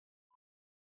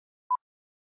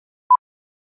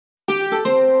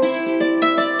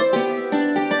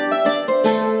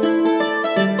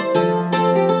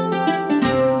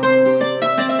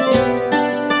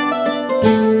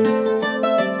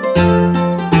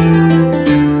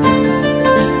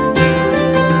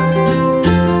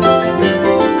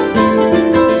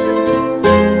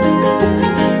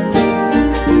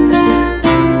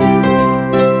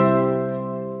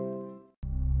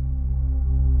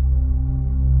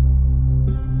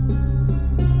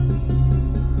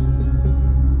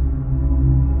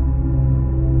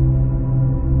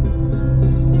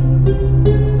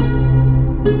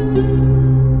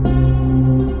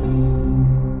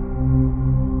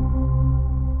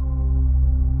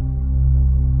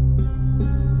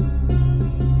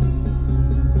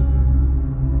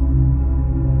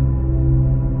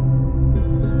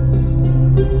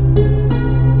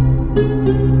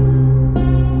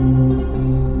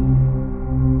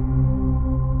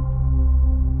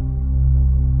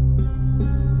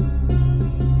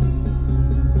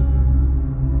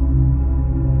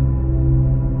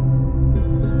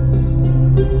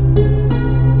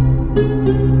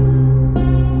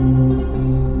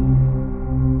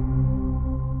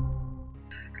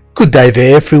Good day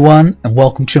there everyone, and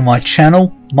welcome to my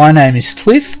channel. My name is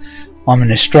Cliff. I'm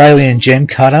an Australian gem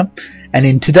cutter, and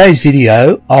in today's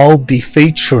video I'll be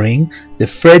featuring the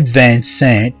Fred Van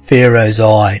Sant Pharaoh's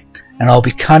Eye, and I'll be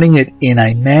cutting it in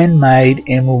a man-made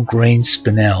emerald green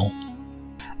spinel.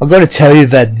 I've got to tell you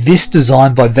that this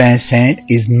design by Van Sant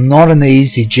is not an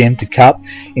easy gem to cut.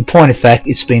 In point of fact,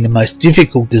 it's been the most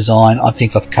difficult design I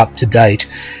think I've cut to date,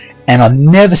 and I've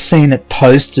never seen it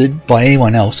posted by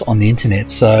anyone else on the internet,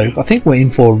 so I think we're in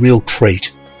for a real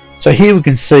treat. So here we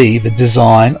can see the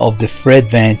design of the Fred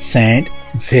Van Sant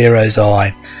Pharaoh's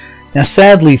Eye. Now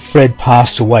sadly Fred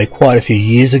passed away quite a few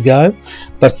years ago,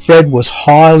 but Fred was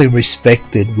highly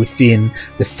respected within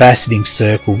the faceting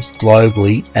circles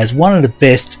globally as one of the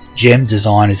best gem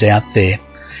designers out there.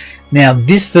 Now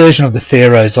this version of the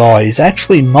Pharaoh's Eye is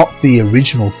actually not the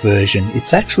original version.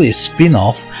 It's actually a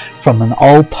spin-off from an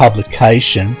old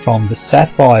publication from the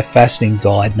Sapphire Faceting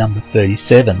Guide number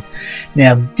 37.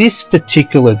 Now this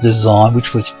particular design,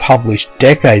 which was published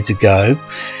decades ago,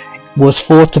 was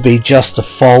thought to be just a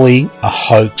folly, a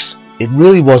hoax. It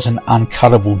really was an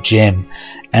uncuttable gem,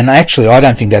 and actually I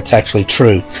don't think that's actually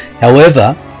true.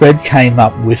 However, Fred came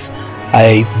up with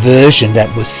a version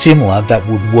that was similar that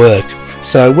would work.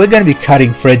 So we're going to be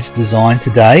cutting Fred's design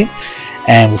today,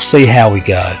 and we'll see how we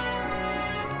go.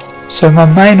 So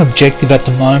my main objective at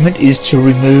the moment is to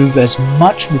remove as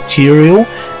much material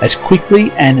as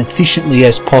quickly and efficiently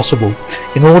as possible.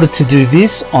 In order to do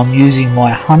this, I'm using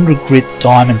my 100 grit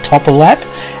diamond topper lap,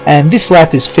 and this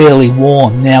lap is fairly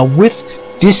worn. Now with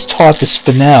this type of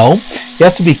spinel, you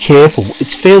have to be careful.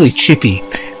 It's fairly chippy.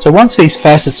 So once these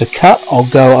facets are cut, I'll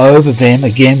go over them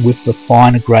again with the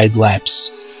finer grade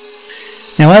laps.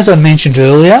 Now as I mentioned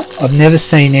earlier, I've never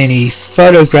seen any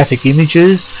photographic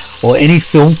images or any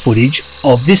film footage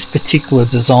of this particular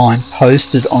design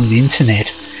posted on the internet.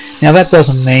 Now that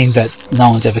doesn't mean that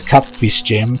no one's ever cut this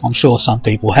gem. I'm sure some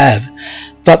people have.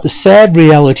 But the sad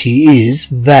reality is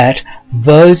that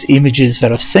those images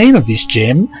that I've seen of this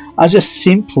gem are just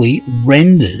simply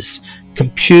renders,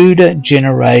 computer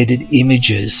generated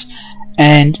images.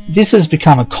 And this has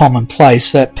become a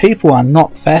commonplace that people are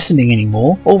not faceting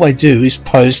anymore. All they do is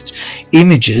post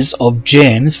images of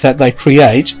gems that they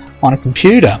create on a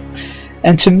computer.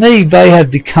 And to me, they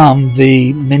have become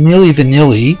the Manili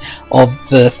Vanilli of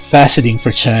the faceting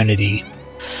fraternity.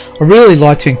 I really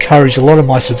like to encourage a lot of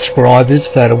my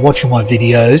subscribers that are watching my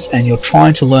videos and you're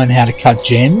trying to learn how to cut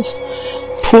gems.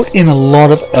 Put in a lot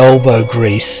of elbow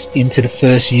grease into the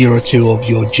first year or two of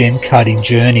your gem cutting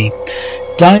journey.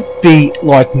 Don't be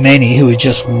like many who are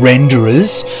just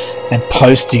renderers and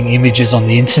posting images on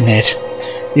the internet.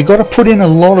 You've got to put in a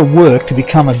lot of work to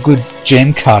become a good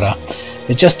gem cutter.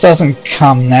 It just doesn't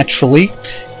come naturally.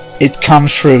 It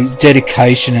comes through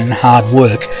dedication and hard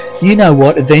work. You know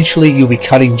what? Eventually you'll be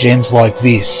cutting gems like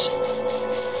this.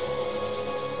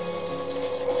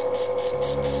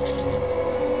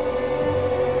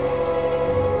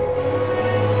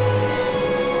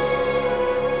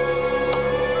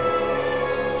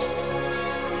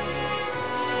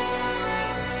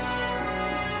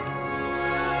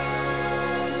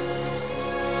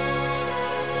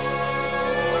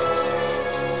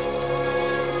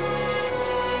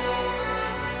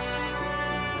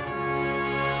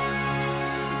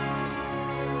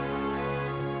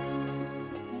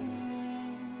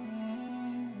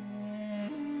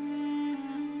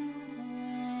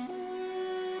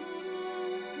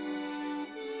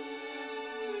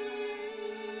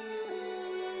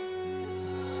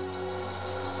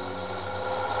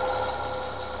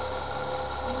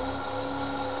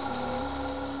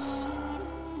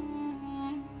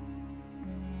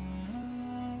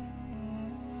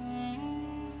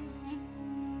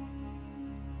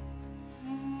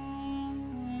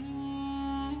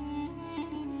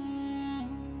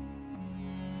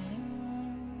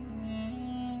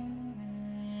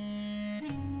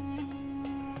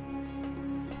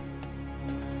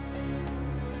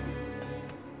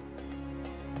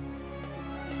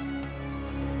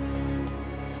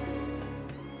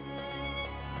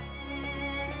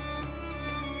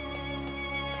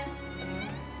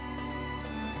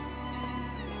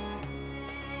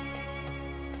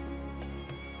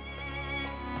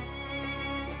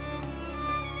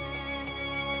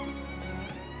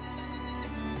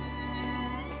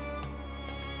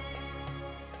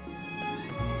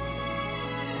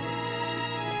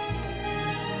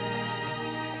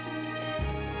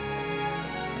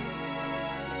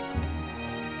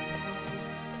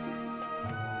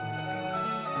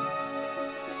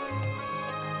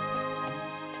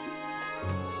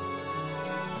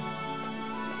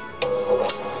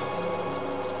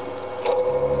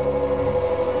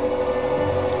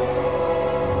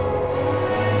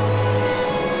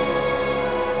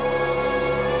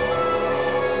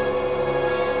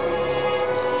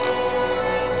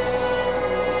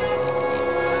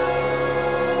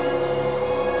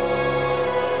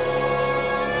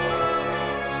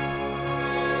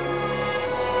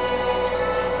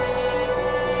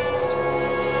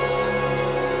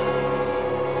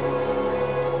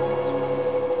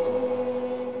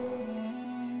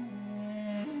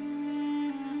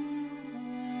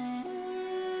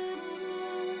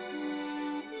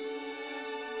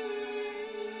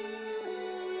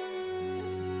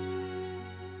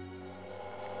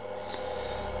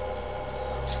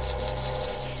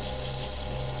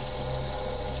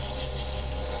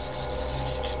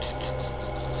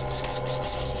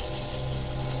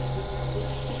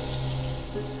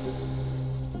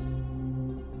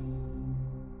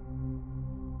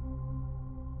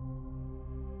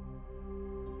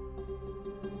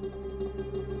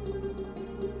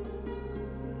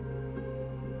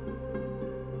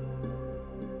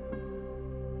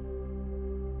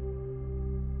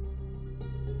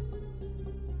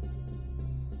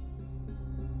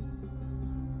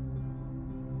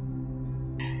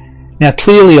 Now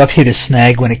clearly I've hit a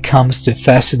snag when it comes to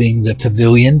faceting the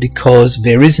pavilion, because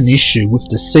there is an issue with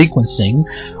the sequencing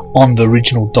on the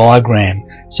original diagram.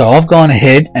 So I've gone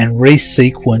ahead and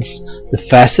resequenced the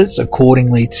facets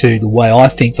accordingly to the way I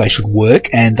think they should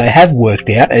work, and they have worked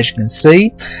out. As you can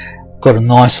see, got a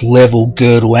nice level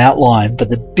girdle outline, but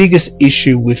the biggest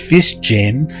issue with this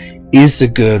gem is the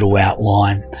girdle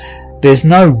outline. There's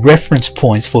no reference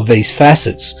points for these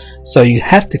facets, so you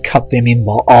have to cut them in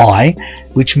by eye,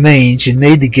 which means you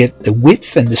need to get the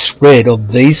width and the spread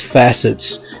of these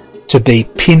facets to be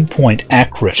pinpoint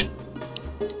accurate.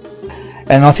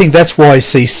 And I think that's why you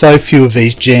see so few of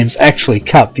these gems actually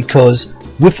cut, because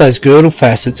with those girdle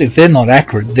facets, if they're not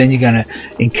accurate, then you're going to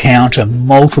encounter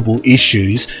multiple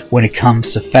issues when it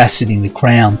comes to faceting the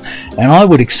crown. And I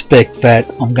would expect that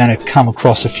I'm going to come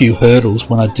across a few hurdles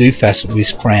when I do facet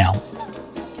this crown.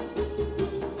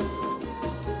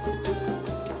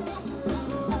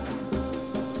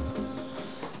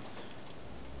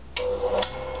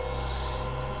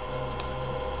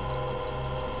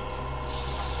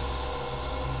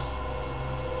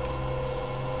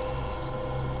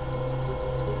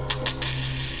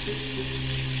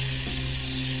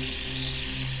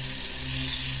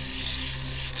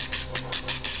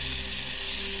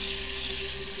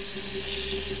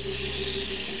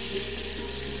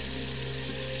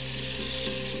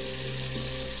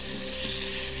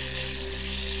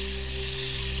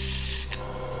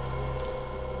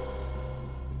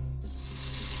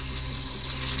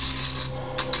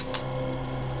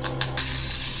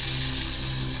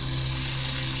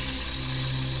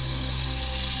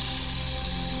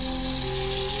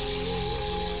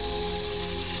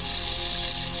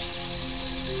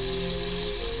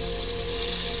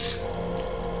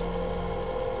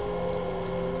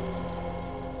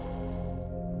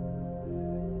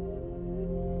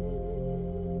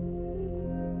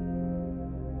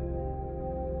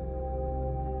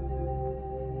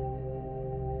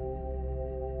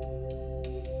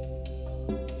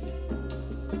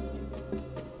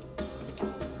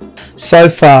 So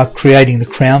far creating the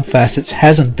crown facets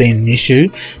hasn't been an issue,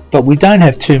 but we don't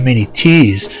have too many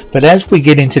tiers. But as we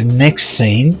get into the next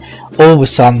scene, all of a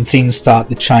sudden things start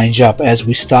to change up as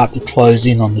we start to close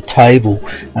in on the table,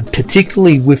 and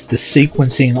particularly with the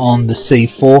sequencing on the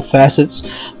C4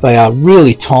 facets. They are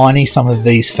really tiny, some of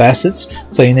these facets,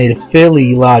 so you need a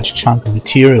fairly large chunk of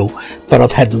material. But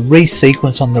I've had to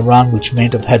resequence on the run, which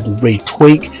meant I've had to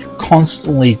retweak,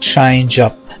 constantly change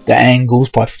up the angles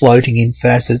by floating in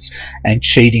facets and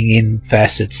cheating in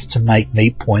facets to make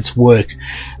meet points work.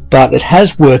 But it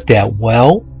has worked out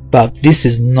well. But this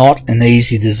is not an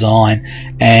easy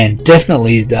design, and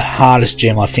definitely the hardest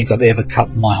gem I think I've ever cut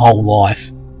in my whole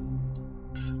life.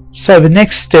 So the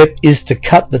next step is to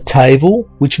cut the table,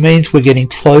 which means we're getting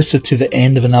closer to the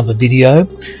end of another video.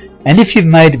 And if you've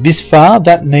made it this far,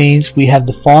 that means we have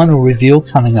the final reveal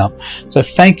coming up. So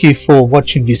thank you for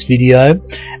watching this video,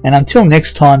 and until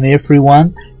next time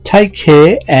everyone, take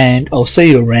care, and I'll see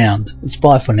you around. It's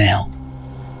bye for now.